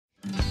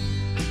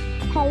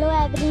Hello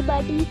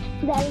everybody,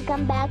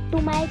 welcome back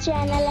to my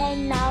channel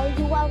and now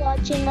you are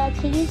watching a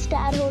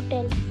 3-star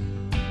hotel.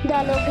 The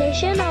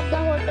location of the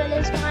hotel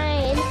is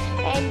fine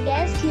and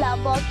guests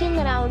love walking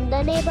around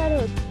the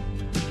neighborhood.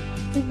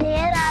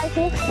 There are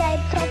 6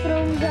 types of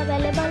rooms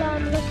available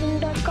on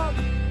booking.com.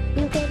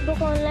 You can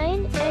book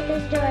online and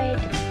enjoy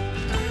it.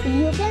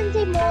 You can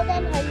see more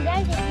than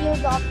 100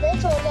 reviews of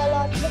this hotel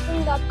on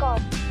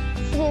booking.com.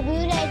 Its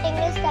review rating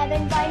is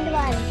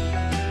 7.1,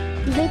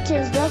 which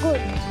is the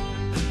good.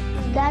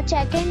 The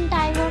check-in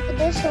time of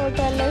this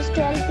hotel is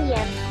 12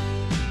 p.m.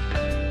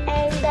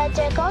 and the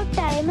check-out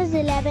time is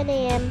 11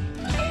 a.m.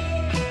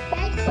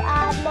 Pets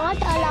are not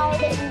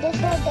allowed in this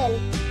hotel.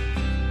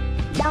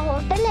 The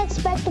hotel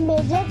accepts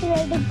major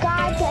credit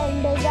cards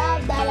and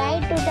reserves the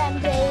right to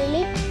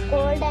temporarily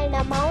hold an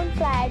amount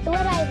prior to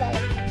arrival.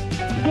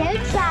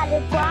 Guests are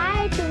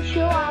required to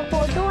show a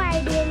photo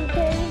ID and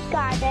credit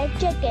card at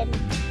check-in.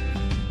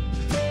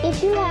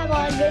 If you have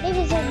already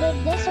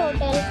visited this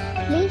hotel,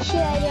 please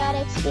share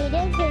your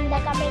experience in the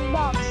comment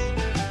box.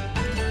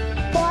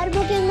 For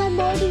booking or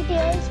more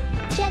details,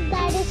 check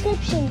the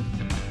description.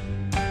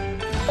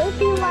 If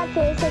you are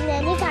facing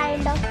any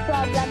kind of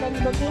problem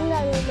in booking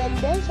a room in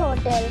this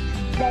hotel,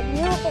 then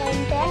you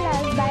can tell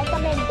us by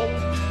commenting.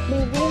 We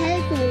will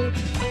help you.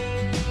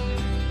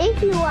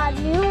 If you are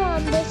new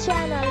on this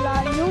channel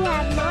or you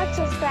have not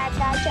subscribed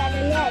our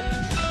channel yet,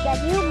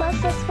 then you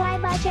must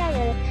subscribe our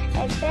channel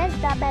and press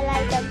the bell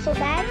icon so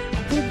that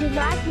you do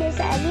not miss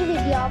any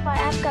video of our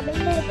upcoming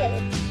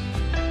video.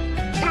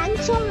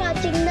 Thanks for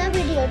watching the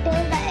video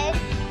till the end.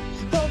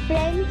 So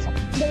friends,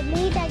 we'll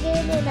meet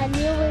again in a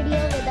new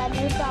video with a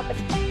new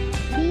property.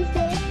 Be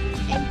safe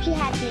and be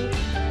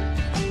happy.